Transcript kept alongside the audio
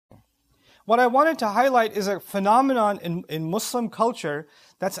What I wanted to highlight is a phenomenon in Muslim culture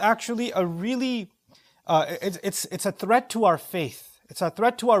that's actually a really, it's a threat to our faith. It's a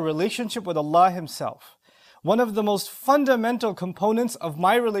threat to our relationship with Allah Himself. One of the most fundamental components of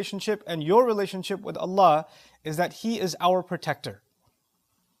my relationship and your relationship with Allah is that He is our protector.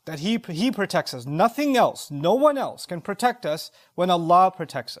 That He protects us. Nothing else, no one else can protect us when Allah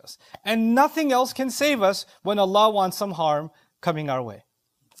protects us. And nothing else can save us when Allah wants some harm coming our way.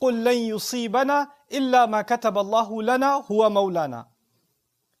 قُلْ لَن يُصِيبَنَا إِلَّا مَا كَتَبَ اللَّهُ لَنَا هُوَ مَوْلَانَا.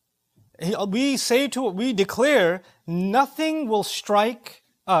 We declare, nothing will strike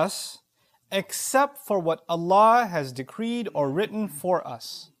us except for what Allah has decreed or written for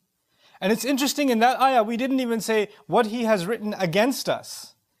us. And it's interesting, in that ayah, we didn't even say what He has written against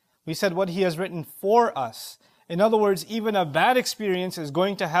us. We said what He has written for us. In other words, even a bad experience is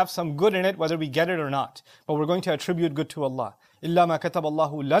going to have some good in it, whether we get it or not. But we're going to attribute good to Allah. إِلَّا مَا كَتَبَ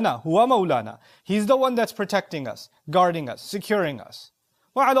اللَّهُ لَنَا هُوَ مَوْلَانَا. He's the one that's protecting us, guarding us, securing us.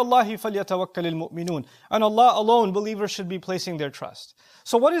 وَعَلَى اللَّهِ فَلْيَتَوَكَّلِ الْمُؤْمِنُونَ. And Allah alone, believers should be placing their trust.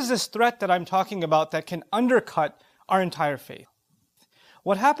 So what is this threat that I'm talking about that can undercut our entire faith?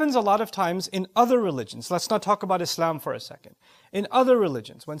 What happens a lot of times in other religions, let's not talk about Islam for a second. In other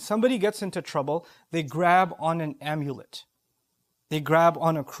religions, when somebody gets into trouble, they grab on an amulet. They grab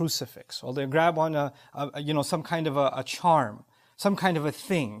on a crucifix, or they grab on some kind of a charm, some kind of a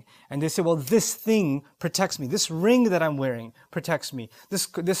thing. And they say, well, this thing protects me. This ring that I'm wearing protects me.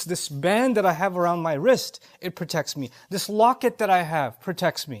 This band that I have around my wrist, it protects me. This locket that I have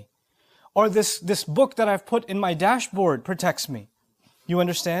protects me. Or this book that I've put in my dashboard protects me. You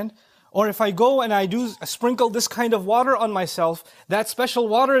understand? Or if I go and I do sprinkle this kind of water on myself, that special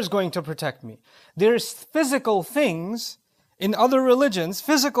water is going to protect me. There's physical things in other religions,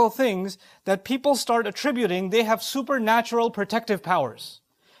 physical things that people start attributing, they have supernatural protective powers.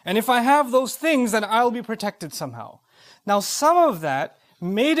 And if I have those things, then I'll be protected somehow. Now, some of that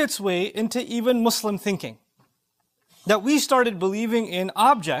made its way into even Muslim thinking. That we started believing in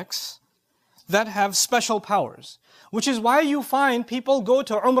objects that have special powers. Which is why you find people go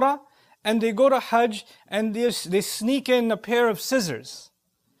to Umrah and they go to Hajj and they sneak in a pair of scissors.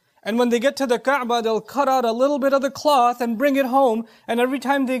 And when they get to the Kaaba, they'll cut out a little bit of the cloth and bring it home. And every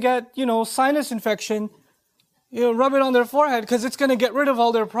time they get, sinus infection, rub it on their forehead because it's going to get rid of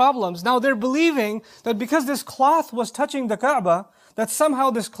all their problems. Now they're believing that because this cloth was touching the Kaaba, that somehow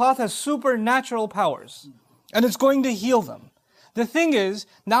this cloth has supernatural powers. And it's going to heal them. The thing is,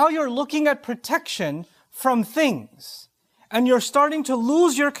 now you're looking at protection from things. And you're starting to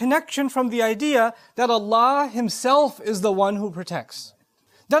lose your connection from the idea that Allah Himself is the one who protects.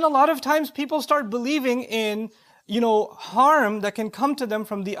 Then a lot of times people start believing in, harm that can come to them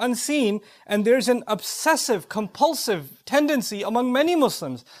from the unseen, and there's an obsessive, compulsive tendency among many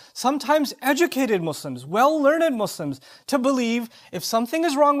Muslims, sometimes educated Muslims, well-learned Muslims, to believe if something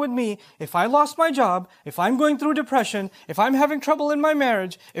is wrong with me, if I lost my job, if I'm going through depression, if I'm having trouble in my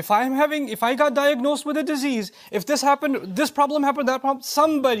marriage, if I got diagnosed with a disease, if this happened, this problem happened, that problem,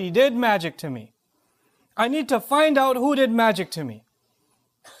 somebody did magic to me. I need to find out who did magic to me.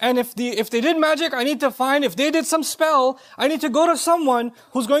 And if they did magic, I need to find, if they did some spell, I need to go to someone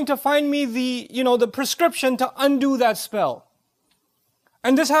who's going to find me the prescription to undo that spell.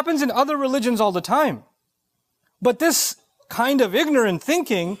 And this happens in other religions all the time. But this kind of ignorant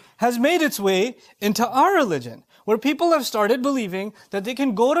thinking has made its way into our religion, where people have started believing that they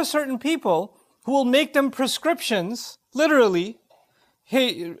can go to certain people who will make them prescriptions, literally.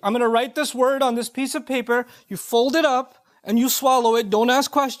 Hey, I'm going to write this word on this piece of paper, you fold it up, and you swallow it, don't ask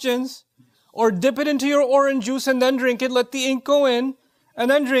questions, or dip it into your orange juice and then drink it, let the ink go in,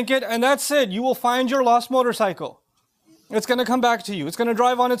 and then drink it, and that's it. You will find your lost motorcycle. It's going to come back to you. It's going to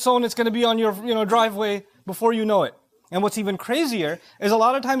drive on its own. It's going to be on your driveway before you know it. And what's even crazier is a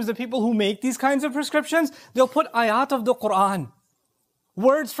lot of times the people who make these kinds of prescriptions, they'll put ayat of the Quran,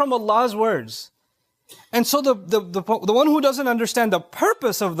 words from Allah's words. And so the one who doesn't understand the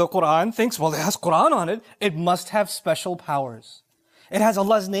purpose of the Quran thinks, well, it has Quran on it. It must have special powers. It has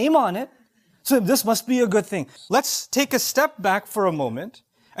Allah's name on it. So this must be a good thing. Let's take a step back for a moment.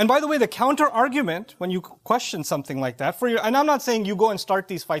 And by the way, the counter argument, when you question something like that, and I'm not saying you go and start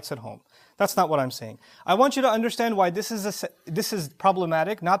these fights at home. That's not what I'm saying. I want you to understand why this is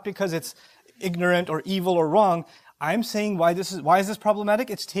problematic, not because it's ignorant or evil or wrong. I'm saying why is this problematic?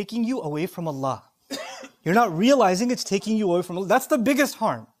 It's taking you away from Allah. You're not realizing it's taking you away from Allah. That's the biggest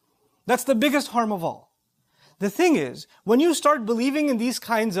harm. That's the biggest harm of all. The thing is, when you start believing in these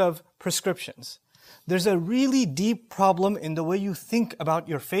kinds of prescriptions, there's a really deep problem in the way you think about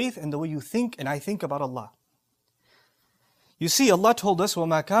your faith and the way you think and I think about Allah. You see, Allah told us,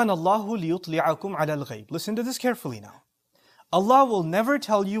 وَمَا كَانَ اللَّهُ لِيُطْلِعَكُمْ عَلَى الْغَيْبِ. Listen to this carefully now. Allah will never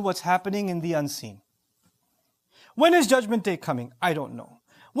tell you what's happening in the unseen. When is Judgment Day coming? I don't know.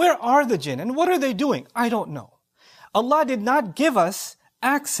 Where are the jinn and what are they doing? I don't know. Allah did not give us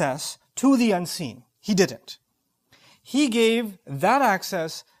access to the unseen. He didn't. He gave that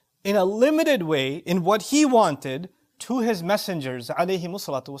access in a limited way, in what He wanted, to His messengers, alayhimu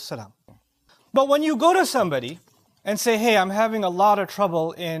salatu wassalam. But when you go to somebody and say, hey, I'm having a lot of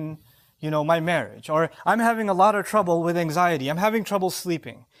trouble in, my marriage, or I'm having a lot of trouble with anxiety, I'm having trouble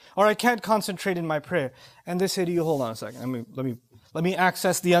sleeping, or I can't concentrate in my prayer, and they say to you, hold on a second, let me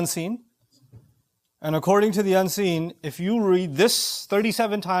access the unseen. And according to the unseen, if you read this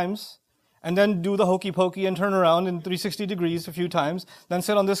 37 times, and then do the hokey pokey and turn around in 360 degrees a few times, then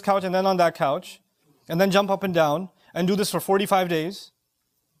sit on this couch and then on that couch, and then jump up and down, and do this for 45 days,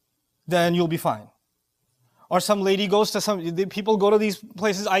 then you'll be fine. Or some lady goes to people go to these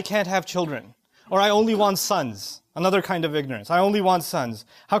places, I can't have children. Or I only want sons. Another kind of ignorance. I only want sons.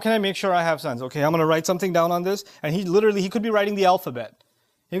 How can I make sure I have sons? Okay, I'm going to write something down on this. And he could be writing the alphabet.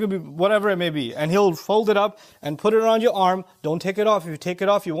 He could be whatever it may be. And he'll fold it up and put it around your arm. Don't take it off. If you take it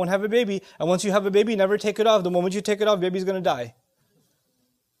off, you won't have a baby. And once you have a baby, never take it off. The moment you take it off, baby's going to die.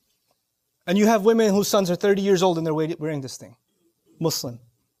 And you have women whose sons are 30 years old and they're wearing this thing. Muslim.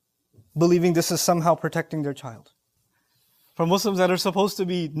 Believing this is somehow protecting their child. For Muslims that are supposed to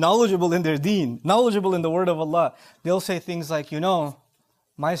be knowledgeable in their deen, knowledgeable in the word of Allah, they'll say things like,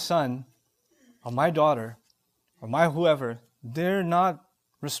 my son, or my daughter, or my whoever, they're not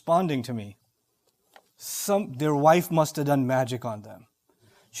responding to me. Their wife must have done magic on them.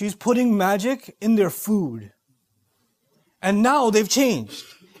 She's putting magic in their food. And now they've changed.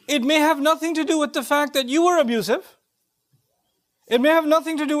 It may have nothing to do with the fact that you were abusive. It may have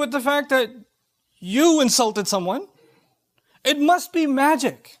nothing to do with the fact that you insulted someone. It must be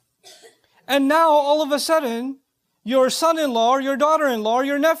magic. And now, all of a sudden, your son-in-law, or your daughter-in-law, or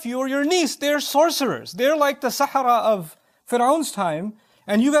your nephew, or your niece, they're sorcerers. They're like the Sahara of Fir'aun's time,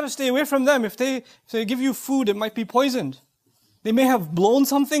 and you got to stay away from them. If they give you food, it might be poisoned. They may have blown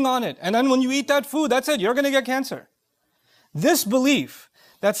something on it. And then when you eat that food, that's it, you're going to get cancer. This belief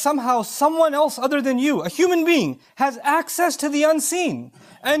that somehow someone else other than you, a human being, has access to the unseen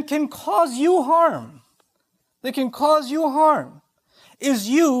and can cause you harm. They can cause you harm. Is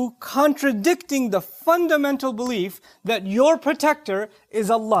you contradicting the fundamental belief that your protector is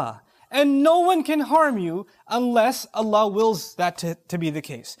Allah. And no one can harm you unless Allah wills that to be the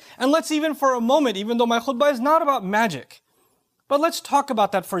case. And let's even for a moment, even though my khutbah is not about magic, but let's talk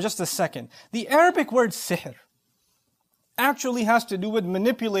about that for just a second. The Arabic word sihr actually has to do with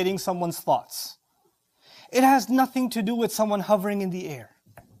manipulating someone's thoughts. It has nothing to do with someone hovering in the air.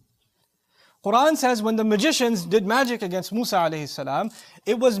 Quran says when the magicians did magic against Musa alayhi salam,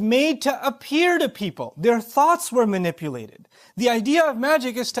 it was made to appear to people. Their thoughts were manipulated. The idea of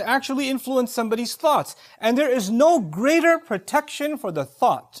magic is to actually influence somebody's thoughts. And there is no greater protection for the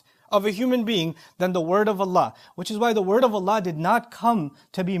thought of a human being than the word of Allah. Which is why the word of Allah did not come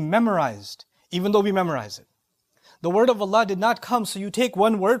to be memorized, even though we memorize it. The word of Allah did not come so you take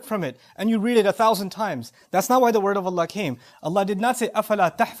one word from it and you read it 1,000 times. That's not why the word of Allah came. Allah did not say,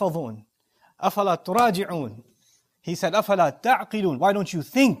 أَفَلَا تَحْفَظُونَ أَفَلَا تُرَاجِعُونَ. He said, أَفَلَا تَعْقِلُونَ. Why don't you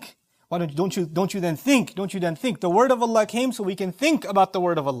think? Why don't you then think? Don't you then think? The word of Allah came so we can think about the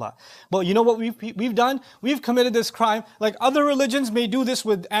word of Allah. But you know what we've done? We've committed this crime. Like other religions may do this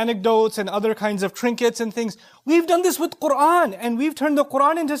with anecdotes and other kinds of trinkets and things. We've done this with Quran, and we've turned the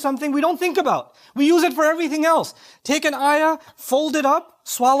Quran into something we don't think about. We use it for everything else. Take an ayah, fold it up,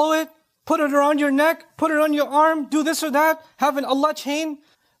 swallow it, put it around your neck, put it on your arm, do this or that, have an Allah chain.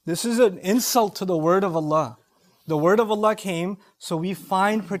 This is an insult to the word of Allah. The word of Allah came, so we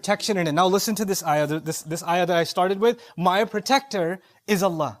find protection in it. Now listen to this ayah, this ayah that I started with. My protector is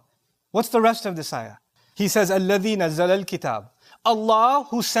Allah. What's the rest of this ayah? He says, الَّذِي نَزَّلَ الْكِتَابِ. Allah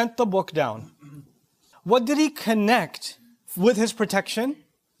who sent the book down. What did He connect with His protection?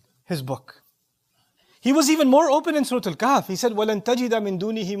 His book. He was even more open in Surah Al-Kahf. He said, وَلَن تَجِدَ مِن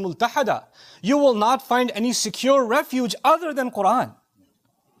دُونِهِ مُلْتَحَدًا. You will not find any secure refuge other than Quran.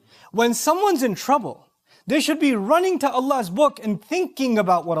 When someone's in trouble, they should be running to Allah's book and thinking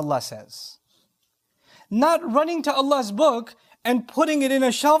about what Allah says. Not running to Allah's book and putting it in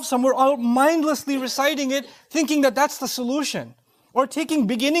a shelf somewhere or mindlessly reciting it, thinking that that's the solution. Or taking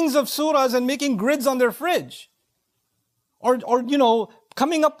beginnings of surahs and making grids on their fridge. Or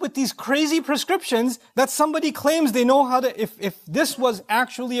coming up with these crazy prescriptions that somebody claims they know how to, if this was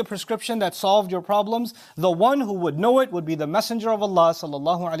actually a prescription that solved your problems, the one who would know it would be the Messenger of Allah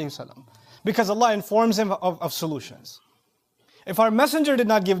sallallahu alaihi wasallam. Because Allah informs him of solutions. If our messenger did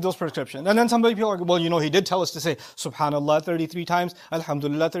not give those prescriptions, and then somebody people are like, well, you know, he did tell us to say Subhanallah 33 times,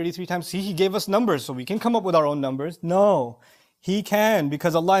 Alhamdulillah 33 times. See, he gave us numbers so we can come up with our own numbers. No, he can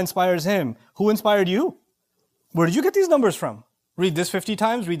because Allah inspires him. Who inspired you? Where did you get these numbers from? Read this 50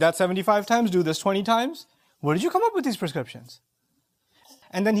 times, read that 75 times, do this 20 times. Where did you come up with these prescriptions?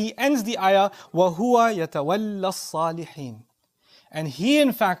 And then he ends the ayah, وَهُوَ يَتَوَلَّى الصَّالِحِينَ. And he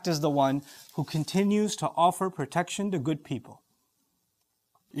in fact is the one who continues to offer protection to good people.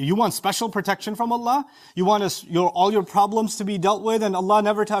 You want special protection from Allah? You want all your problems to be dealt with and Allah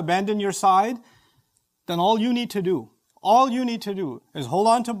never to abandon your side? Then all you need to do is hold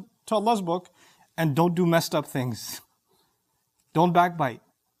on to Allah's book and don't do messed up things. Don't backbite.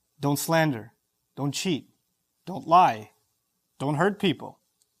 Don't slander. Don't cheat. Don't lie. Don't hurt people.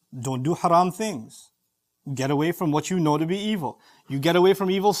 Don't do haram things. Get away from what you know to be evil. You get away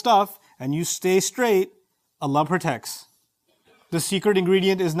from evil stuff and you stay straight, Allah protects. The secret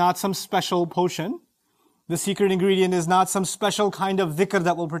ingredient is not some special potion. The secret ingredient is not some special kind of dhikr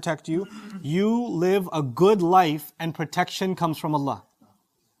that will protect you. You live a good life and protection comes from Allah.